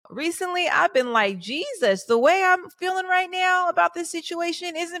recently I've been like, Jesus, the way I'm feeling right now about this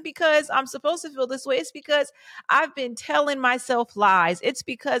situation isn't because I'm supposed to feel this way. It's because I've been telling myself lies. It's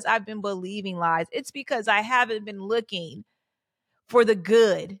because I've been believing lies. It's because I haven't been looking for the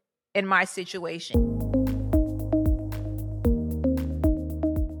good in my situation.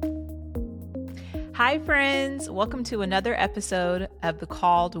 Hi, friends. Welcome to another episode of the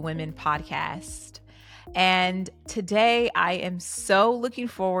Called Women podcast. And today I am so looking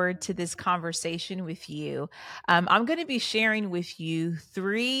forward to this conversation with you. I'm going to be sharing with you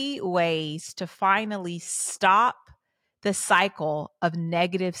 3 ways to finally stop the cycle of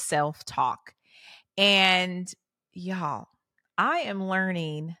negative self-talk. And y'all, I am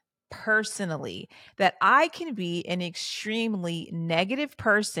learning personally that I can be an extremely negative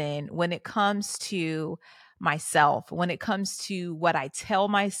person when it comes to myself, when it comes to what I tell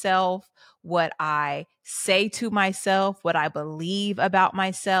myself, what I say to myself, what I believe about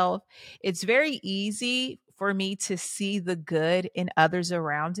myself. It's very easy for me to see the good in others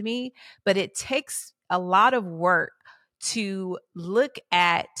around me, but it takes a lot of work to look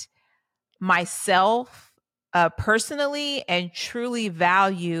at myself personally and truly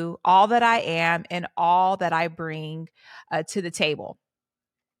value all that I am and all that I bring to the table.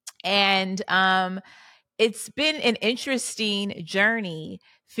 And it's been an interesting journey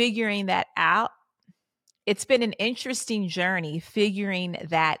figuring that out. It's been an interesting journey figuring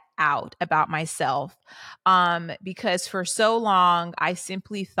that out about myself. Because for so long, I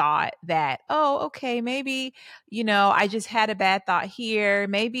simply thought that, oh, okay, maybe, I just had a bad thought here.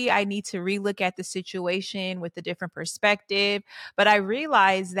 Maybe I need to relook at the situation with a different perspective. But I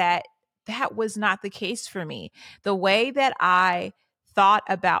realized that that was not the case for me. The way that I thought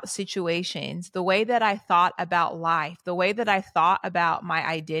about situations, the way that I thought about life, the way that I thought about my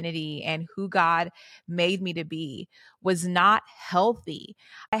identity and who God made me to be was not healthy.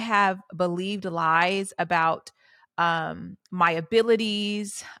 I have believed lies about my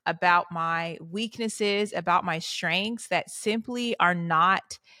abilities, about my weaknesses, about my strengths that simply are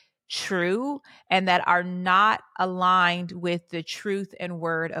not true and that are not aligned with the truth and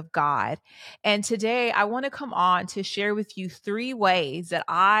word of God. And today I want to come on to share with you 3 ways that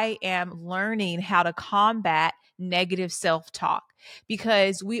I am learning how to combat negative self-talk,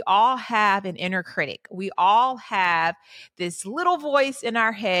 because we all have an inner critic. We all have this little voice in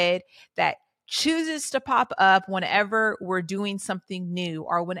our head that chooses to pop up whenever we're doing something new,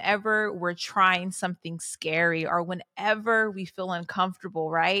 or whenever we're trying something scary, or whenever we feel uncomfortable,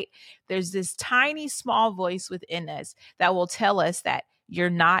 right? There's this tiny small voice within us that will tell us that you're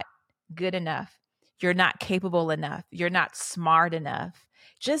not good enough. You're not capable enough. You're not smart enough.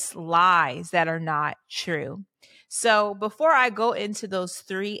 Just lies that are not true. So before I go into those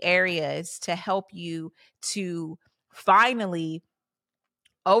 3 areas to help you to finally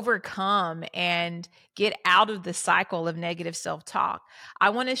overcome and get out of the cycle of negative self-talk, I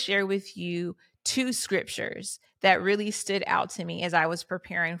want to share with you 2 scriptures that really stood out to me as I was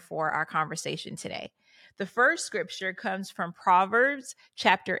preparing for our conversation today. The first scripture comes from Proverbs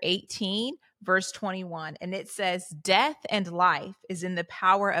chapter 18, verse 21, and it says, "Death and life is in the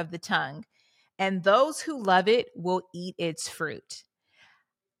power of the tongue, and those who love it will eat its fruit."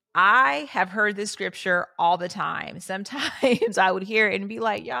 I have heard this scripture all the time. Sometimes I would hear it and be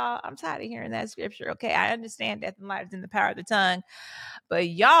like, y'all, I'm tired of hearing that scripture. Okay, I understand death and life is in the power of the tongue. But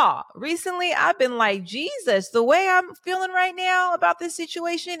y'all, recently I've been like, Jesus, the way I'm feeling right now about this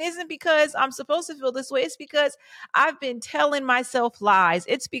situation isn't because I'm supposed to feel this way. It's because I've been telling myself lies.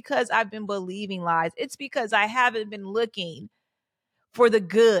 It's because I've been believing lies. It's because I haven't been looking for the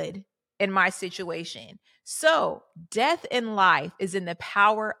good in my situation. So, death and life is in the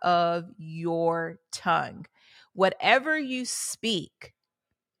power of your tongue. Whatever you speak,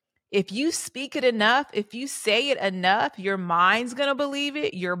 if you speak it enough, if you say it enough, your mind's going to believe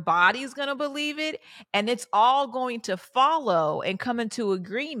it, your body's going to believe it, and it's all going to follow and come into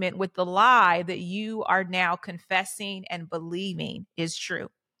agreement with the lie that you are now confessing and believing is true.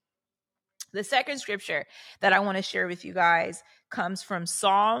 The second scripture that I want to share with you guys comes from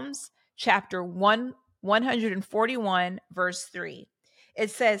Psalms chapter 141, verse 3. It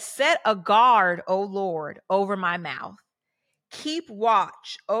says, "Set a guard, O Lord, over my mouth. Keep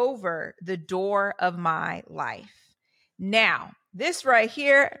watch over the door of my life." Now, this right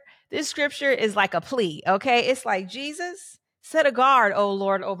here, this scripture is like a plea, okay? It's like, Jesus, set a guard, O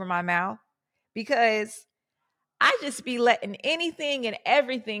Lord, over my mouth, because I just be letting anything and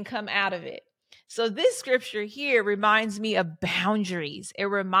everything come out of it. So this scripture here reminds me of boundaries. It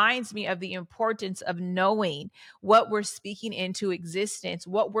reminds me of the importance of knowing what we're speaking into existence,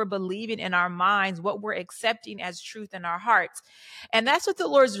 what we're believing in our minds, what we're accepting as truth in our hearts. And that's what the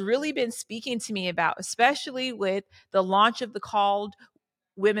Lord's really been speaking to me about, especially with the launch of the Called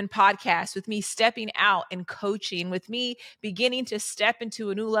Women podcast, with me stepping out and coaching, with me beginning to step into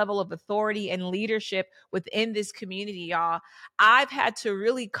a new level of authority and leadership within this community, y'all. I've had to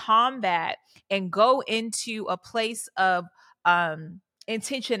really combat and go into a place of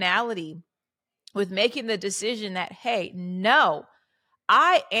intentionality with making the decision that, hey, no,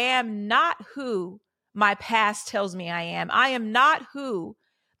 I am not who my past tells me I am. I am not who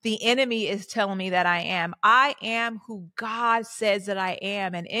the enemy is telling me that I am. I am who God says that I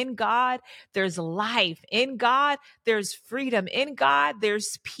am. And in God, there's life. In God, there's freedom. In God,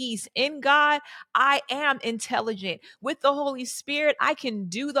 there's peace. In God, I am intelligent. With the Holy Spirit, I can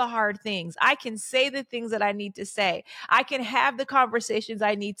do the hard things. I can say the things that I need to say. I can have the conversations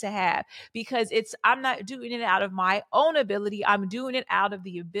I need to have, because I'm not doing it out of my own ability. I'm doing it out of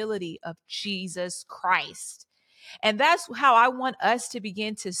the ability of Jesus Christ. And that's how I want us to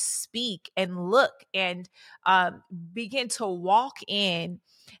begin to speak and look and begin to walk in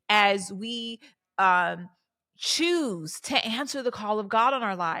as we choose to answer the call of God on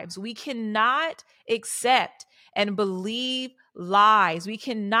our lives. We cannot accept and believe lies. We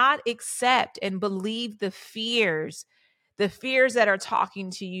cannot accept and believe the fears that are talking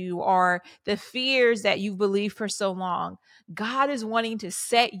to you, or the fears that you've believed for so long. God is wanting to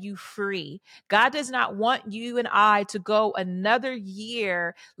set you free. God does not want you and I to go another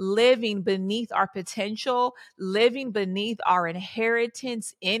year living beneath our potential, living beneath our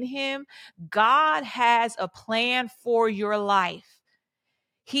inheritance in Him. God has a plan for your life.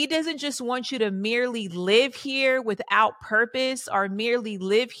 He doesn't just want you to merely live here without purpose, or merely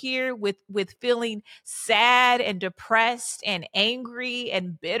live here with feeling sad and depressed and angry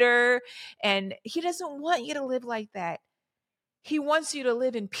and bitter. And He doesn't want you to live like that. He wants you to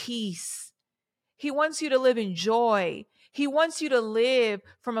live in peace. He wants you to live in joy. He wants you to live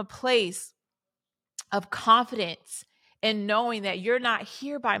from a place of confidence and knowing that you're not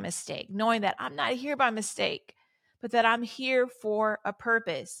here by mistake, knowing that I'm not here by mistake, but that I'm here for a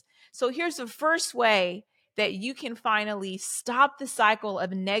purpose. So here's the first way that you can finally stop the cycle of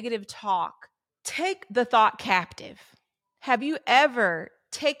negative talk. Take the thought captive. Have you ever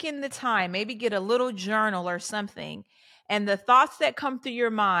taken the time, maybe get a little journal or something, and the thoughts that come through your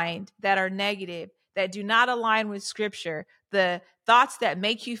mind that are negative, that do not align with scripture, the thoughts that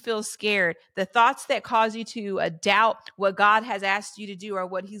make you feel scared, the thoughts that cause you to doubt what God has asked you to do or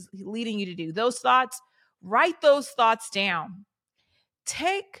what He's leading you to do, those thoughts, write those thoughts down.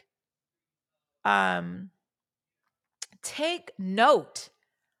 Take note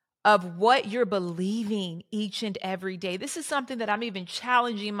of what you're believing each and every day. This is something that I'm even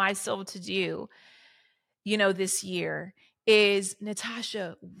challenging myself to do, this year, is,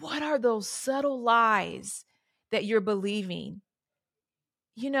 Natasha, what are those subtle lies that you're believing?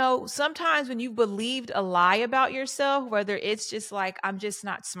 Sometimes when you've believed a lie about yourself, whether it's just like, I'm just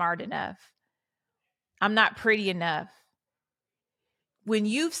not smart enough, I'm not pretty enough. When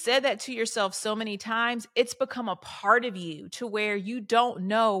you've said that to yourself so many times, it's become a part of you to where you don't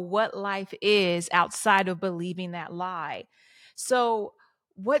know what life is outside of believing that lie. So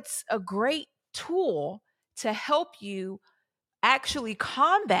what's a great tool to help you actually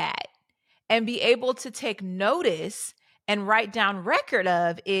combat and be able to take notice and write down record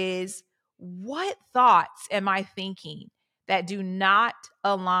of is, what thoughts am I thinking that do not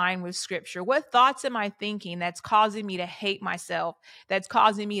align with scripture? What thoughts am I thinking that's causing me to hate myself, that's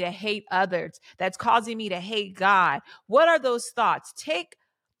causing me to hate others, that's causing me to hate God? What are those thoughts? Take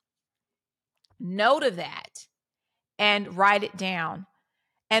note of that and write it down.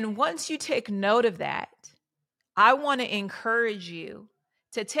 And once you take note of that, I want to encourage you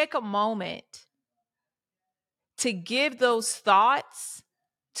to take a moment to give those thoughts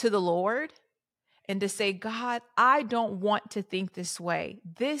to the Lord and to say, God, I don't want to think this way.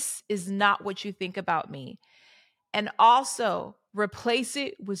 This is not what you think about me. And also replace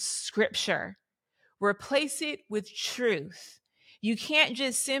it with scripture, replace it with truth. You can't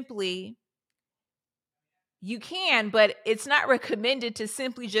just simply You can, but it's not recommended to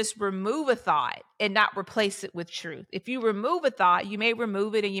simply just remove a thought and not replace it with truth. If you remove a thought, you may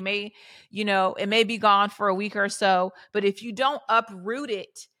remove it and you may, it may be gone for a week or so. But if you don't uproot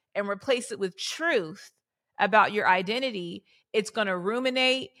it and replace it with truth about your identity, it's going to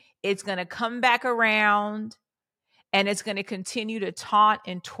ruminate, it's going to come back around, and it's going to continue to taunt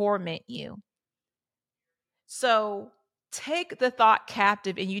and torment you. So take the thought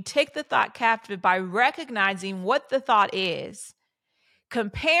captive, and you take the thought captive by recognizing what the thought is,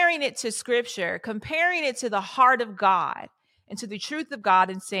 comparing it to scripture, comparing it to the heart of God and to the truth of God,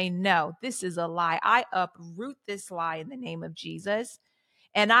 and saying, no, this is a lie. I uproot this lie in the name of Jesus.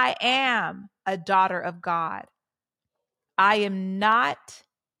 And I am a daughter of God. I am not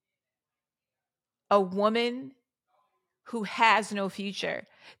a woman who has no future.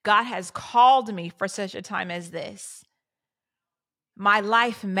 God has called me for such a time as this. My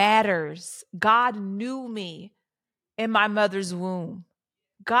life matters. God knew me in my mother's womb.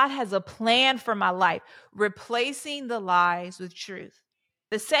 God has a plan for my life, replacing the lies with truth.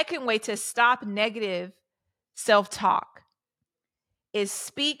 The second way to stop negative self-talk is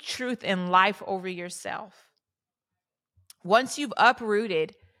speak truth in life over yourself. Once you've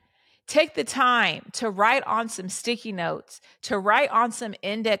uprooted, take the time to write on some sticky notes, to write on some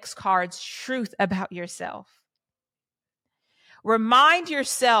index cards, truth about yourself. Remind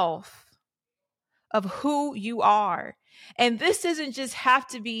yourself of who you are. And this doesn't just have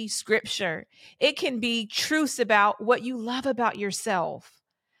to be scripture. It can be truths about what you love about yourself.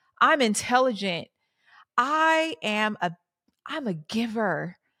 I'm intelligent. I'm a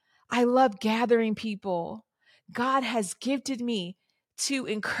giver. I love gathering people. God has gifted me to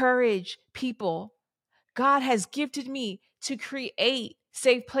encourage people. God has gifted me to create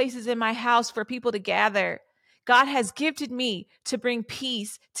safe places in my house for people to gather. God has gifted me to bring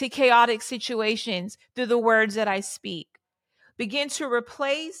peace to chaotic situations through the words that I speak. Begin to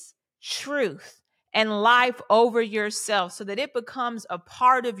replace truth and life over yourself so that it becomes a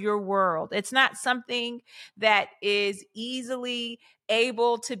part of your world. It's not something that is easily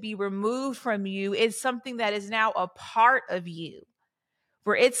able to be removed from you. It's something that is now a part of you,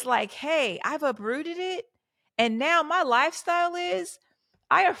 where it's like, hey, I've uprooted it. And now my lifestyle is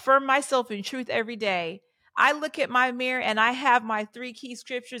I affirm myself in truth every day. I look at my mirror and I have my 3 key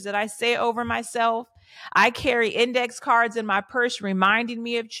scriptures that I say over myself. I carry index cards in my purse reminding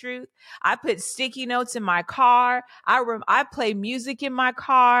me of truth. I put sticky notes in my car. I play music in my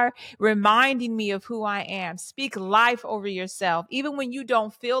car reminding me of who I am. Speak life over yourself. Even when you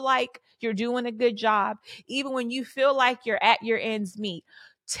don't feel like you're doing a good job, even when you feel like you're at your ends meet,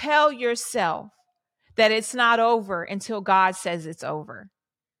 tell yourself that it's not over until God says it's over.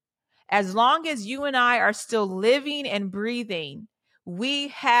 As long as you and I are still living and breathing, we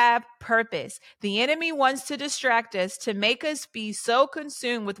have purpose. The enemy wants to distract us, to make us be so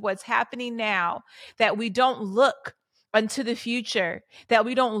consumed with what's happening now that we don't look unto the future, that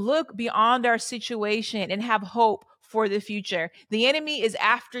we don't look beyond our situation and have hope for the future. The enemy is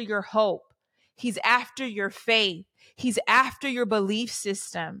after your hope. He's after your faith. He's after your belief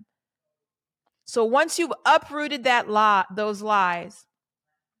system. So once you've uprooted those lies,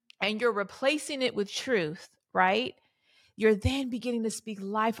 and you're replacing it with truth, right? You're then beginning to speak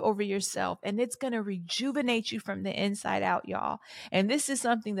life over yourself, and it's going to rejuvenate you from the inside out, y'all. And this is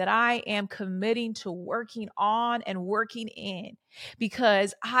something that I am committing to working on and working in,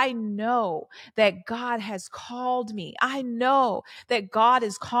 because I know that God has called me. I know that God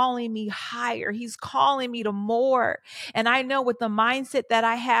is calling me higher. He's calling me to more. And I know with the mindset that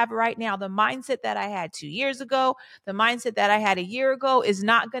I have right now, the mindset that I had 2 years ago, the mindset that I had a year ago is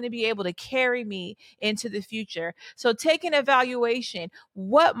not going to be able to carry me into the future. So take an evaluation.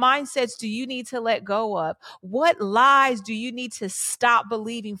 What mindsets do you need to let go of? What lies do you need to stop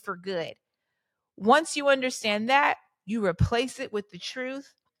believing for good? Once you understand that, you replace it with the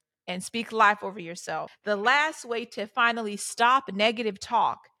truth and speak life over yourself. The last way to finally stop negative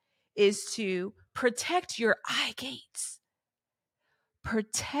talk is to protect your eye gates.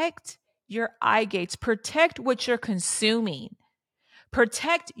 Protect your eye gates. Protect what you're consuming.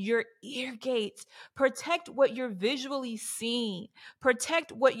 Protect your ear gates. Protect what you're visually seeing.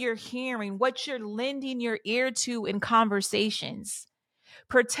 Protect what you're hearing, what you're lending your ear to in conversations.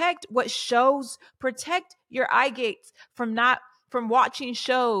 Protect protect your eye gates from watching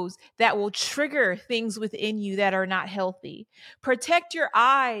shows that will trigger things within you that are not healthy. Protect your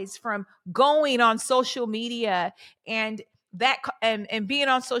eyes from going on social media and being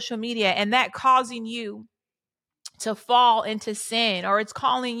on social media and that causing you to fall into sin, or it's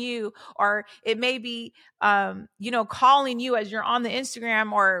calling you, or it may be, calling you as you're on the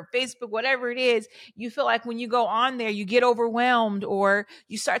Instagram or Facebook, whatever it is. You feel like when you go on there, you get overwhelmed, or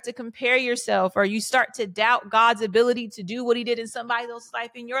you start to compare yourself, or you start to doubt God's ability to do what he did in somebody else's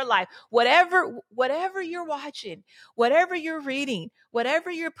life in your life. Whatever you're watching, whatever you're reading,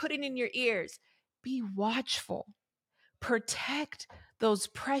 whatever you're putting in your ears, be watchful. Protect those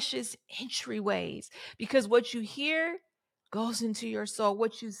precious entryways, because what you hear goes into your soul.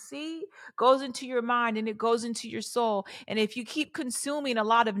 What you see goes into your mind and it goes into your soul. And if you keep consuming a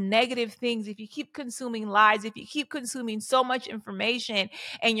lot of negative things, if you keep consuming lies, if you keep consuming so much information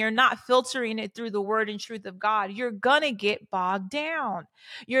and you're not filtering it through the word and truth of God, you're going to get bogged down.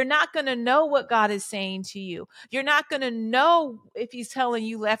 You're not going to know what God is saying to you. You're not going to know if he's telling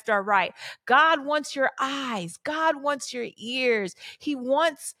you left or right. God wants your eyes. God wants your ears. He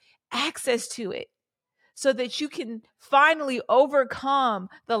wants access to it, so that you can finally overcome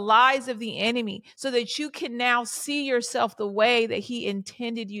the lies of the enemy, so that you can now see yourself the way that he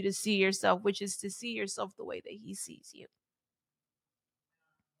intended you to see yourself, which is to see yourself the way that he sees you.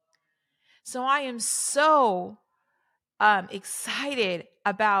 So I am so excited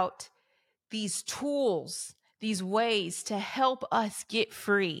about these tools, these ways to help us get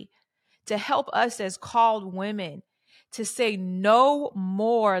free, to help us as called women to say no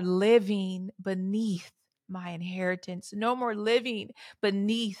more living beneath my inheritance, no more living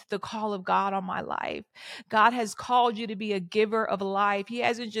beneath the call of God on my life. God has called you to be a giver of life. He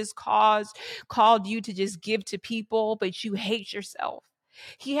hasn't just called you to just give to people, but you hate yourself.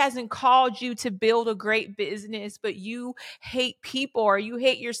 He hasn't called you to build a great business, but you hate people, or you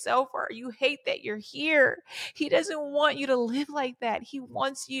hate yourself, or you hate that you're here. He doesn't want you to live like that. He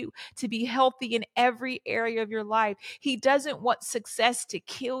wants you to be healthy in every area of your life. He doesn't want success to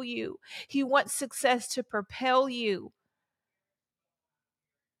kill you. He wants success to propel you.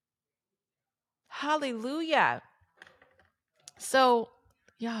 Hallelujah. So,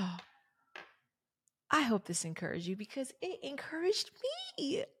 y'all, I hope this encouraged you, because it encouraged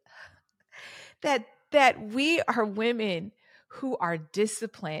me that we are women who are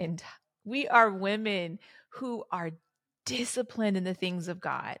disciplined. We are women who are disciplined in the things of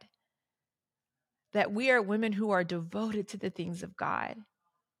God. That we are women who are devoted to the things of God.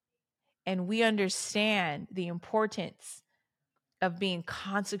 And we understand the importance of being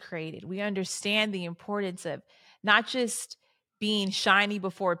consecrated. We understand the importance of not just being shiny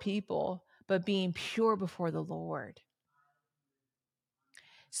before people, but being pure before the Lord.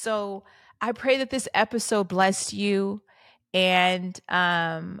 So I pray that this episode blessed you. And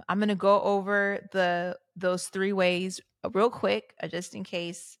I'm going to go over those 3 ways real quick, just in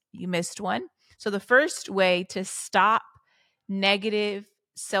case you missed one. So the first way to stop negative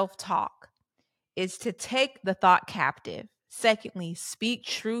self-talk is to take the thought captive. Secondly, speak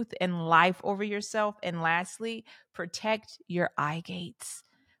truth and life over yourself. And lastly, protect your eye gates.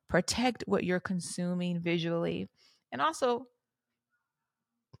 Protect what you're consuming visually. And also,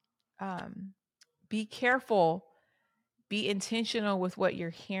 be careful, be intentional with what you're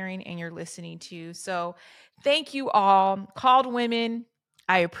hearing and you're listening to. So thank you all. Called women,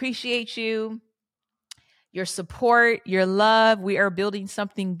 I appreciate you, your support, your love. We are building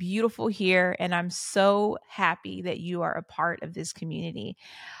something beautiful here, and I'm so happy that you are a part of this community.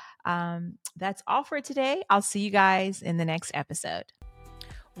 That's all for today. I'll see you guys in the next episode.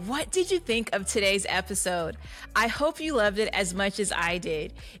 What did you think of today's episode? I hope you loved it as much as I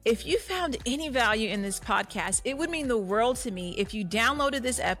did. If you found any value in this podcast, it would mean the world to me if you downloaded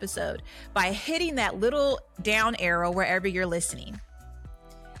this episode by hitting that little down arrow wherever you're listening.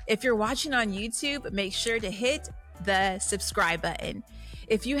 If you're watching on YouTube, make sure to hit the subscribe button.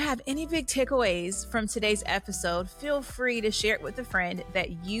 If you have any big takeaways from today's episode, feel free to share it with a friend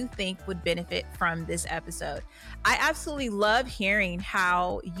that you think would benefit from this episode. I absolutely love hearing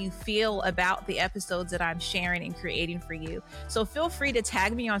how you feel about the episodes that I'm sharing and creating for you. So feel free to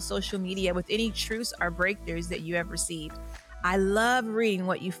tag me on social media with any truths or breakthroughs that you have received. I love reading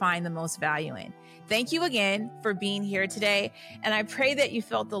what you find the most value in. Thank you again for being here today. And I pray that you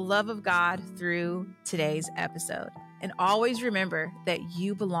felt the love of God through today's episode. And always remember that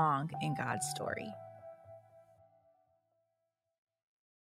you belong in God's story.